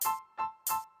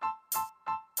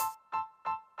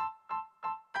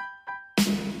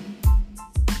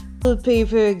Hello,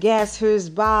 people, guess who's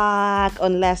back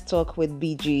on Let's Talk with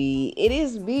BG? It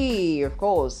is me, of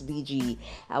course, BG.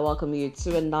 I welcome you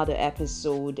to another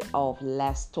episode of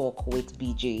Let's Talk with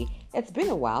BG. It's been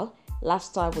a while.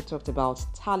 Last time we talked about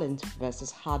talent versus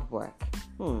hard work.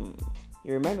 You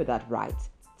remember that, right?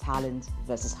 Talent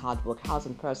versus hard work. How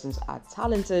some persons are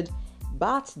talented,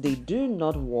 but they do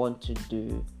not want to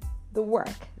do the work.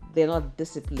 They're not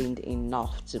disciplined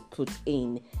enough to put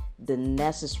in the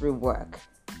necessary work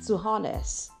to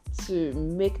harness, to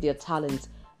make their talent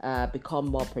become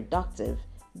more productive.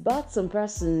 But some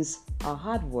persons are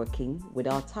hardworking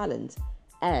without talent,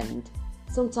 and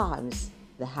sometimes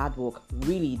the hard work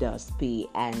really does pay,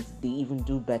 and they even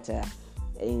do better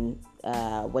in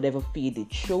whatever field they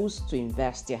chose to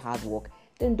invest their hard work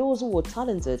than those who were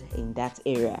talented in that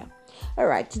area. All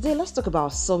right, today let's talk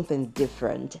about something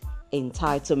different: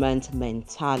 entitlement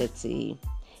mentality.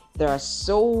 There are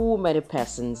so many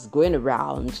persons going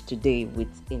around today with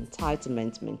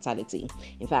entitlement mentality.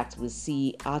 In fact, we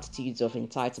see attitudes of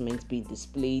entitlement being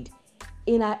displayed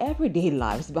in our everyday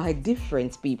lives by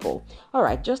different people. All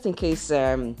right, just in case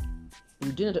you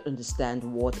do not understand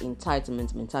what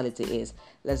entitlement mentality is,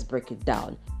 let's break it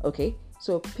down. Okay,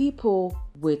 so people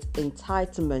with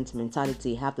entitlement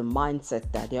mentality have the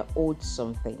mindset that they're owed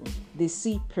something. They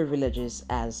see privileges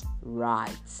as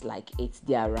rights, like it's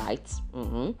their rights.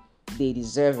 They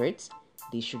deserve it.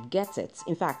 They should get it.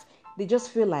 In fact, they just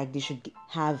feel like they should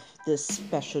have this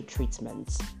special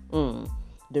treatment.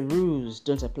 The rules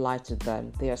don't apply to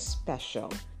them. They are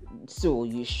special. So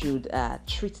you should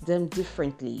treat them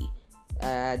differently.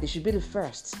 They should be the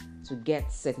first to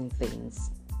get certain things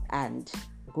and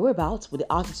go about with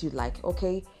the attitude like,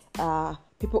 okay,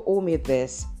 people owe me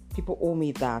this, people owe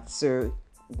me that. So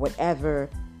whatever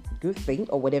good thing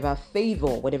or whatever favor,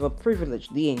 whatever privilege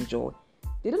they enjoy,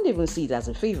 they don't even see it as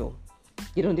a favor.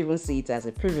 They don't even see it as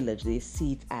a privilege. They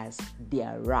see it as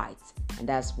their right. And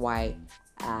that's why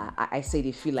I say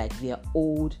they feel like they're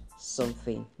owed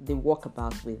something. They walk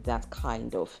about with that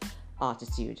kind of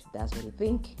attitude. That's what they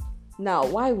think. Now,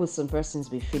 why would some persons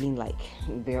be feeling like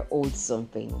they're owed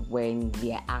something when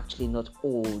they're actually not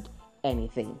owed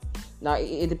anything? Now,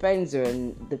 it depends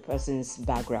on the person's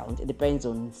background. It depends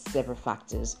on several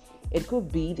factors. It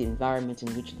could be the environment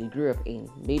in which they grew up in.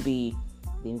 Maybe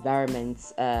the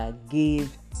environment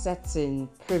gave certain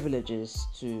privileges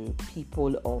to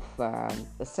people of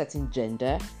a certain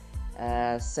gender,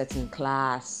 certain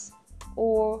class,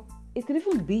 or it could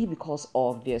even be because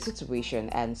of their situation.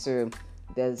 And so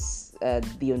there's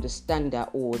the understanding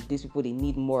that, these people, they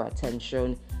need more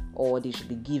attention, or they should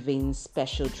be given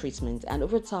special treatment. And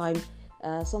over time,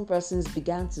 some persons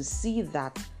began to see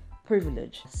that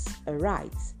privilege as a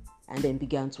right and then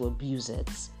began to abuse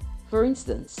it. For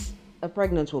instance, a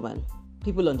pregnant woman.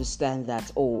 People understand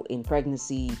that, in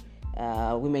pregnancy,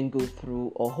 women go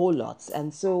through a whole lot.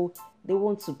 And so they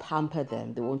want to pamper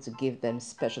them. They want to give them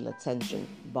special attention.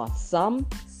 But some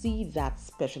see that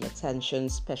special attention,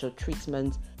 special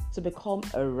treatment to become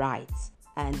a right.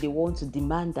 And they want to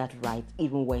demand that right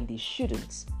even when they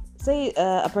shouldn't. Say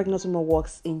a pregnant woman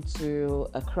walks into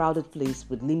a crowded place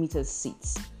with limited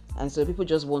seats. And so people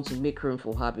just want to make room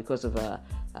for her because of a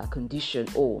condition.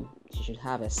 She should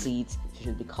have a seat. She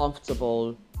should be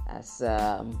comfortable as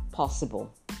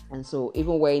possible. And so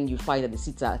even when you find that the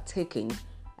seats are taken,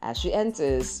 as she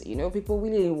enters, people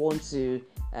really want to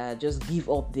just give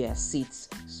up their seats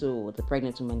so the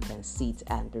pregnant woman can sit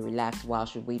and be relaxed while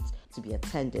she waits to be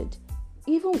attended.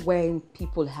 Even when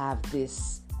people have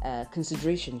this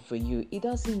consideration for you, it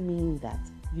doesn't mean that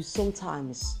you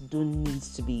sometimes don't need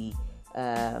to be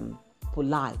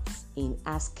polite in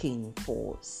asking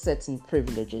for certain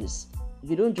privileges.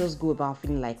 You don't just go about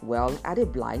feeling like, well, are they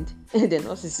blind? And then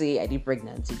also say, are they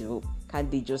pregnant?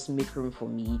 Can't they just make room for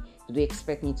me? Do they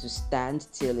expect me to stand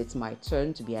till it's my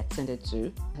turn to be attended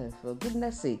to? For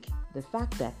goodness sake, the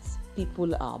fact that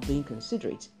people are being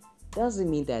considerate doesn't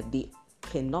mean that they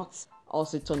cannot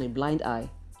also turn a blind eye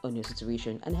on your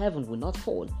situation, and heaven will not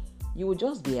fall. You will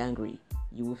just be angry.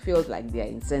 You will feel like they are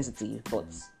insensitive, but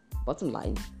bottom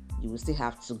line, you will still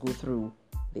have to go through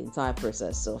the entire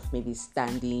process of maybe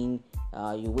standing,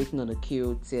 you're waiting on a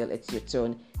queue till it's your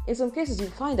turn. In some cases, you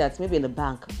find that maybe in the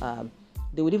bank,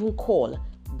 they would even call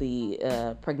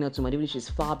the pregnant woman, even if she's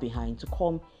far behind, to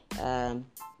come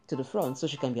to the front so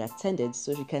she can be attended,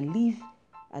 so she can leave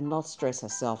and not stress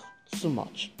herself too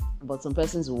much. But some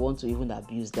persons will want to even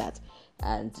abuse that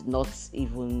and not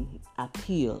even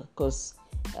appeal, because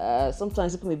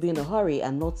sometimes people may be in a hurry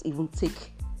and not even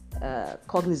take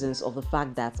cognizance of the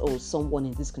fact that someone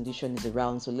in this condition is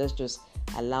around, so let's just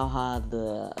allow her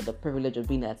the privilege of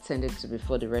being attended to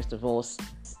before the rest of us.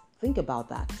 Think about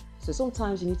that. So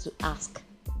sometimes you need to ask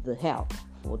the help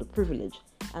for the privilege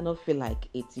and not feel like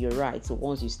it's your right. So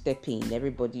once you step in,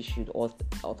 everybody should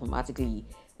automatically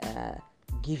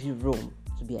give you room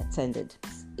to be attended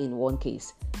in one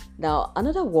case. Now,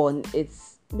 another one,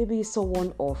 it's maybe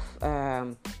someone of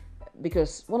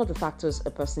because one of the factors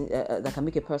a person that can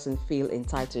make a person feel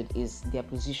entitled is their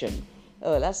position.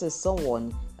 Let's say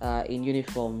someone in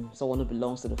uniform, someone who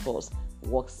belongs to the force,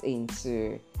 walks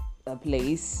into a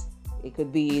place. It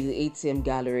could be the ATM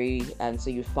gallery, and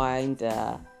so you find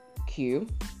a queue.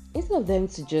 Instead of them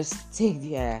to just take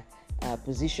their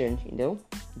position,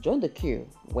 join the queue.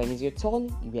 When it's your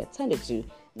turn, you'll be attended to.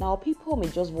 Now, people may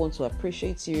just want to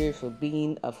appreciate you for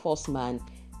being a force man,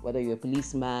 whether you're a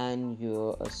policeman,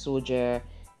 you're a soldier,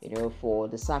 for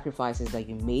the sacrifices that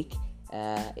you make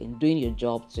in doing your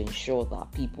job to ensure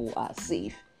that people are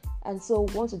safe. And so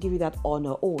want to give you that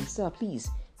honor. Oh, sir, please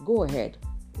go ahead,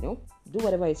 do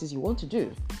whatever it is you want to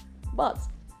do. But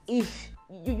if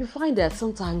you find that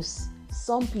sometimes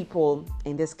some people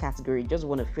in this category just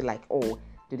want to feel like, oh,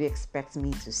 do they expect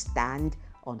me to stand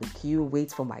on the queue,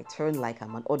 wait for my turn like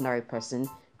I'm an ordinary person?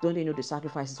 Don't they know the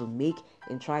sacrifices we make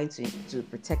in trying to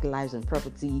protect lives and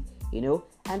property,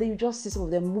 And then you just see some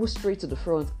of them move straight to the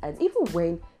front. And even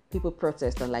when people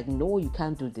protest and like, no, you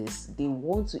can't do this, they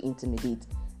want to intimidate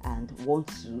and want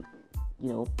to,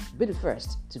 be the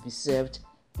first to be served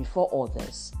before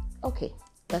others. Okay,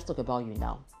 let's talk about you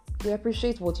now. We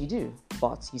appreciate what you do,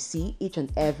 but you see, each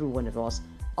and every one of us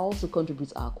also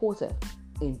contributes our quota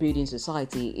in building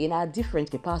society in our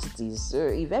different capacities. So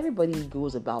if everybody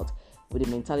goes about with the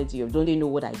mentality of, don't they know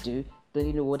what I do? Don't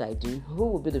they know what I do? Who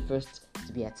will be the first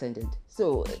to be attended?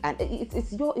 So, and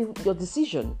it's your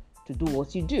decision to do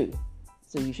what you do.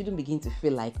 So you shouldn't begin to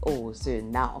feel like, oh, so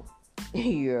now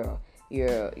you're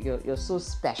so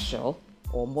special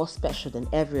or more special than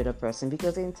every other person,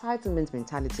 because the entitlement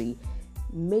mentality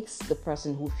makes the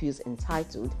person who feels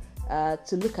entitled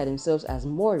to look at themselves as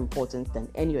more important than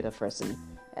any other person.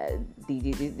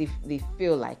 They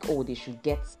feel like, oh, they should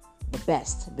get the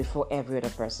best before every other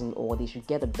person, or they should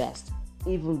get the best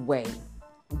even when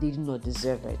they do not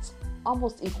deserve it.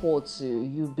 Almost equal to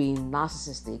you being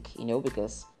narcissistic,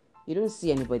 because you don't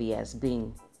see anybody as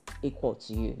being equal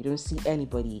to you. You don't see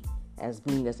anybody as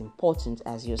being as important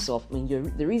as yourself. I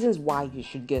mean, the reasons why you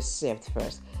should get served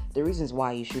first, the reasons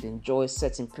why you should enjoy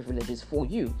certain privileges for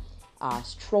you are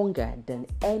stronger than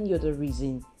any other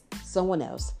reason someone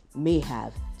else may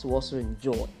have to also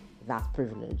enjoy that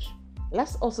privilege.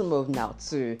 Let's also move now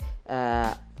to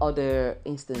other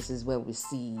instances where we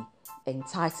see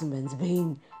entitlements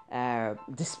being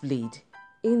displayed.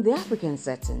 In the African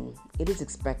setting, it is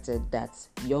expected that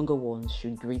younger ones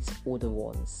should greet older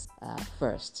ones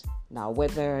first. Now,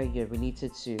 whether you're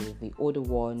related to the older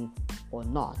one or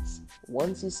not,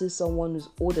 once you see someone who's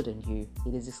older than you,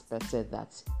 it is expected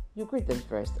that you greet them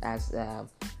first as a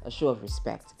show of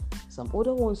respect. Some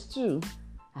older ones too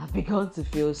have begun to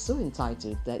feel so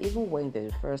entitled that even when they're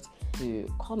the first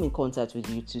to come in contact with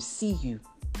you, to see you,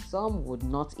 some would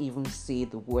not even say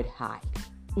the word hi.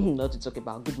 Not to talk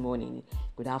about good morning,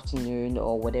 good afternoon,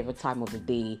 or whatever time of the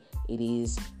day it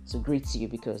is to greet you,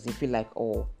 because they feel like,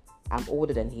 oh, I'm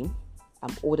older than him,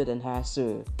 I'm older than her,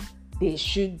 so they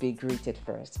should be greeted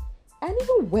first. And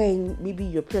even when maybe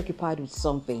you're preoccupied with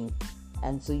something,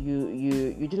 and so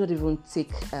you do not even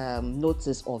take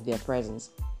notice of their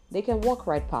presence, they can walk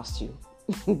right past you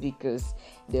because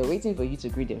they're waiting for you to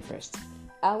greet them first.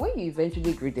 And when you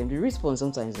eventually greet them, the response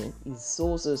sometimes is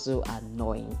so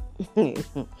annoying.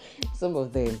 Some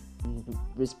of them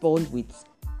respond with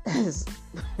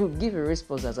give a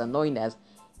response as annoying as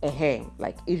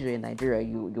like if you're in Nigeria,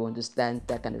 you understand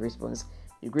that kind of response.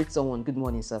 You greet someone, good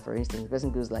morning, sir, for instance. The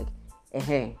person goes like,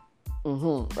 like,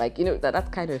 that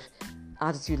kind of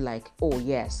attitude, like, oh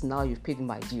yes, now you've paid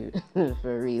my due.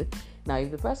 For real. Now,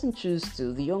 if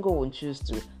the younger one choose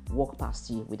to walk past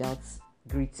you without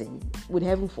greeting, would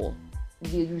heaven fall?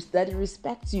 They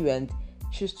respect you and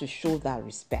choose to show that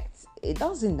respect. It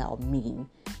doesn't now mean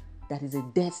that is a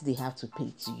debt they have to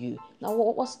pay to you. Now,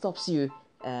 what stops you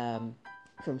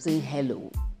from saying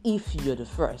hello if you're the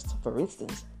first, for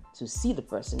instance, to see the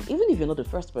person? Even if you're not the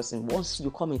first person, once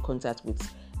you come in contact with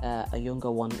a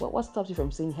younger one, what stops you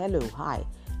from saying hello, hi,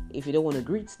 if you don't want to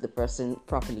greet the person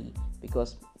properly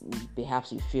because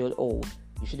perhaps you feel, oh,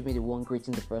 you should be the one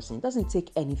greeting the person? It doesn't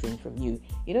take anything from you.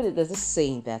 There's this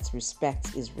saying that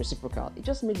respect is reciprocal. It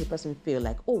just makes the person feel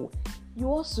like, oh, you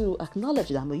also acknowledge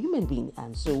that I'm a human being,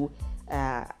 and so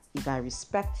if I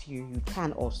respect you, you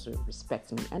can also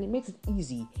respect me. And it makes it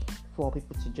easy for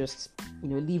people to just,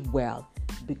 live well,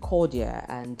 be cordial,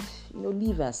 and,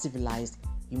 live a civilized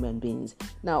human beings.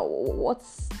 Now, what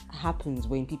happens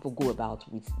when people go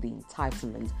about with the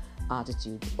entitlement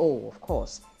attitude? Oh, of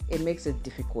course, it makes it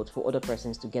difficult for other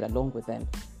persons to get along with them.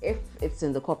 If it's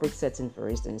in the corporate setting, for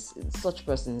instance, such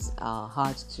persons are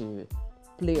hard to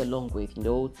play along with.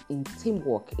 In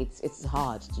teamwork, it's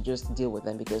hard to just deal with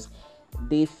them because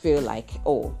they feel like,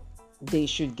 oh, they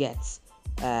should get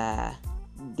uh,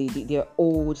 their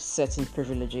old certain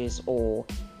privileges, or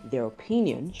their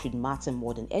opinion should matter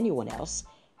more than anyone else,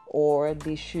 or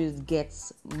they should get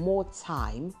more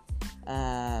time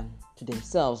to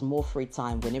themselves, more free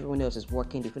time when everyone else is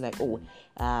working. They feel like, oh,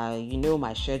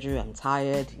 my schedule, I'm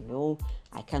tired,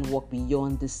 I can't work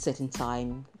beyond this certain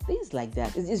time. Things like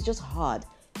that. It's just hard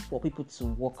for people to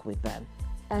work with them.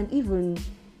 And even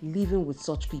living with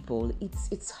such people,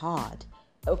 it's hard.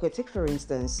 Okay, take for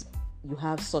instance, you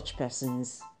have such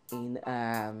persons in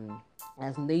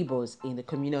as neighbors in the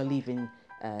communal living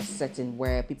setting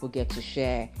where people get to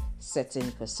share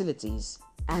certain facilities,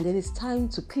 and then it's time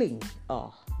to clean.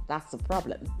 Oh, that's a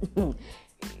problem.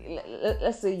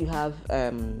 Let's say you have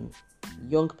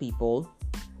young people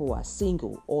who are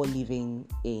single or living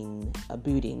in a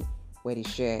building where they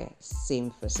share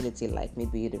same facility, like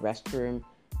maybe the restroom,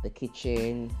 the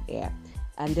kitchen,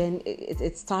 and then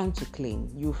it's time to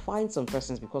clean. You find some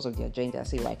persons, because of their gender,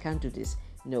 say, I can't do this.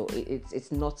 No,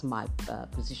 it's not my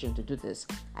position to do this.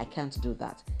 I can't do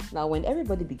that. Now, when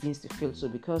everybody begins to feel, so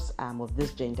because I'm of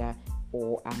this gender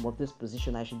or I'm of this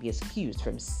position, I should be excused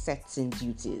from certain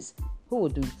duties, who will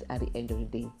do it at the end of the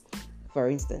day? For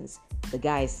instance, the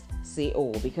guys say,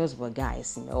 oh, because we're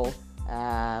guys,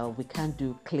 we can't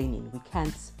do cleaning. We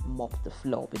can't mop the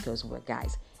floor because we're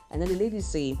guys. And then the ladies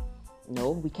say,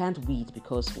 no, we can't weed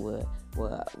because we're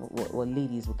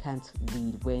ladies. We can't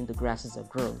weed when the grasses are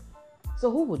grown. So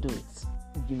who will do it?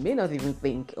 You may not even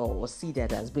think or see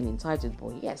that as being entitled,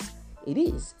 but yes, it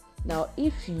is. Now,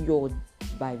 if you're,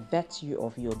 by virtue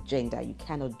of your gender, you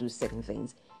cannot do certain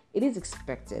things, it is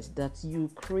expected that you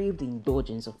crave the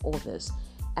indulgence of others.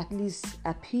 At least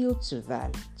appeal to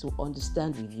them to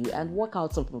understand with you and work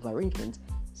out some form of arrangement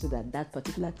so that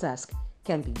particular task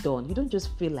can be done. You don't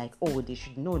just feel like, oh, they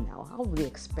should know now. How would they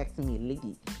expect me, a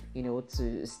lady,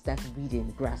 to start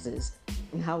weeding grasses?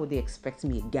 And how would they expect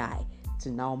me, a guy,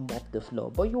 to now mop the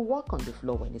floor? But you walk on the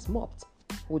floor when it's mopped.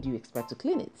 Who do you expect to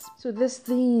clean it? So these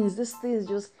things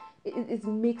just, it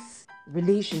makes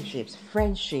relationships,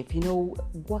 friendship,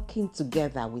 working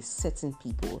together with certain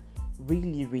people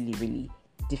really, really, really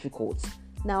difficult.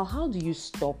 Now, how do you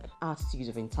stop attitudes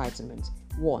of entitlement?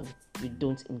 One, you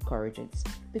don't encourage it.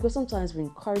 Because sometimes we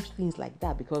encourage things like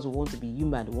that because we want to be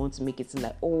human. We want to make it seem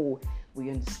like, oh, we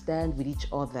understand with each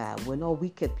other. We're not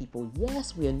wicked people.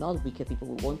 Yes, we are not wicked people.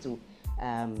 We want to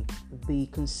be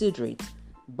considerate.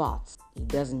 But it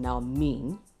doesn't now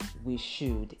mean we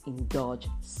should indulge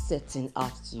certain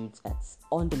attitudes that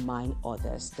undermine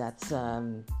others, that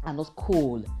are not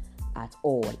cool at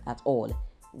all.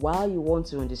 While you want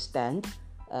to understand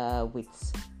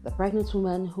with the pregnant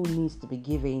woman who needs to be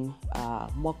given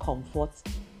more comfort,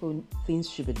 who things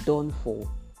should be done for,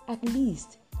 at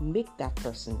least make that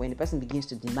person, when the person begins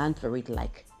to demand for it,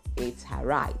 like it's her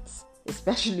rights,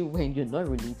 especially when you're not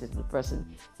related to the person,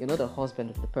 you're not the husband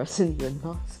of the person, you're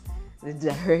not the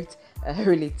direct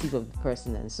relative of the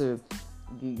person, and so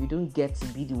you don't get to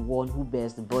be the one who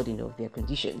bears the burden of their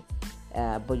condition,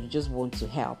 but you just want to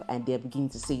help, and they're beginning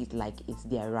to say it like it's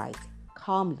their right.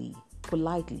 Calmly,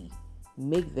 politely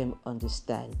make them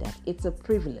understand that it's a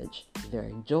privilege they're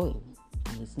enjoying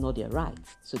and it's not their right,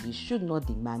 so they should not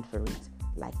demand for it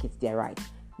like it's their right.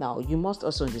 Now, you must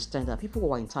also understand that people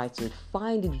who are entitled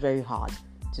find it very hard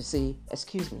to say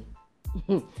excuse me.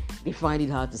 They find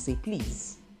it hard to say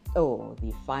please. Oh,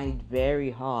 they find it very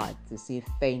hard to say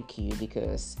thank you,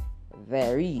 because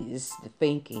there is the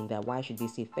thinking that why should they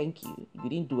say thank you? You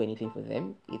didn't do anything for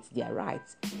them. It's their right.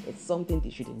 It's something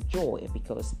they should enjoy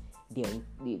because they're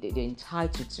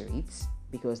entitled to it,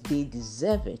 because they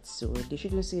deserve it. So they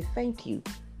shouldn't say thank you.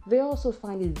 They also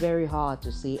find it very hard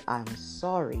to say I'm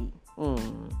sorry.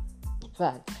 In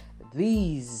fact,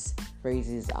 these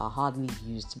phrases are hardly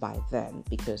used by them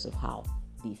because of how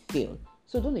they feel.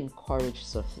 So don't encourage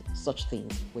such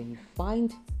things. When you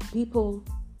find people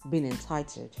being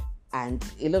entitled, and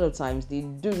a lot of times they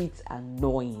do it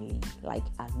annoyingly,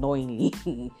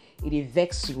 it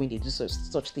vexes you when they do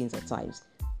such things at times.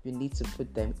 You need to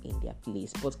put them in their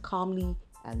place, but calmly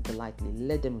and politely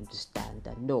let them understand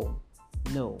that no,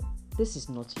 this is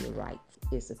not your right.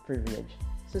 It's a privilege.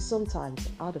 So sometimes,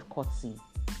 out of courtesy,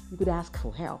 you could ask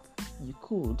for help. You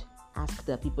could ask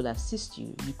that people assist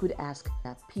you. You could ask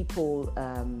that people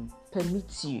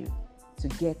permit you to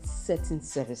get certain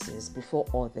services before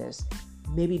others.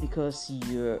 maybe because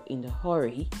you're in a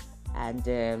hurry and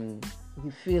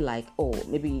you feel like, oh,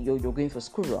 maybe you're going for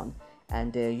school run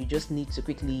and you just need to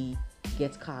quickly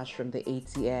get cash from the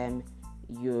ATM.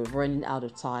 You're running out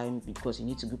of time because you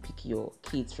need to go pick your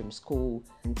kids from school,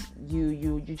 and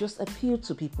you just appeal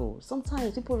to people.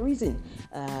 Sometimes people reason,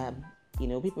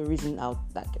 people reason out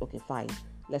like, okay, fine,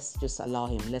 let's just allow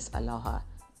him, let's allow her,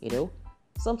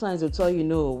 Sometimes they'll tell you,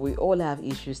 no, we all have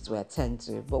issues to attend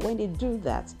to. But when they do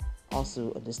that,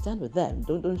 also understand with them.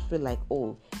 Don't feel like,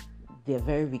 oh, they're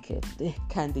very wicked.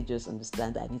 Can't they just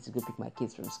understand that I need to go pick my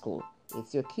kids from school?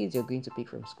 It's your kids you're going to pick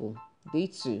from school. They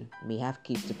too may have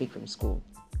kids to pick from school,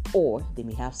 or they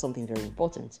may have something very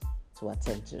important to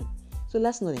attend to. So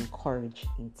let's not encourage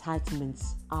entitlement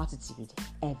attitude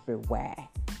everywhere.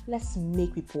 Let's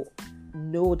make people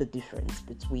know the difference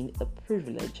between a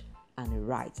privilege and a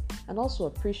right, and also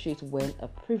appreciate when a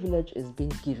privilege is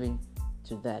being given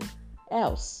to them.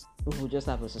 Else, we will just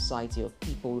have a society of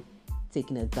people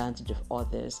taking advantage of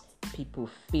others, people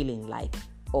feeling like,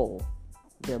 oh,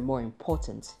 they're more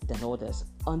important than others,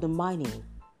 undermining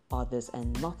others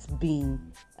and not being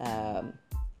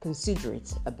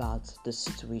considerate about the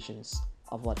situations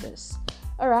of others.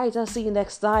 All right, I'll see you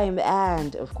next time,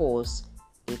 and of course,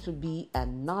 it will be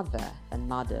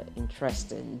another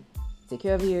interesting. Take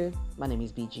care of you. My name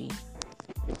is BG.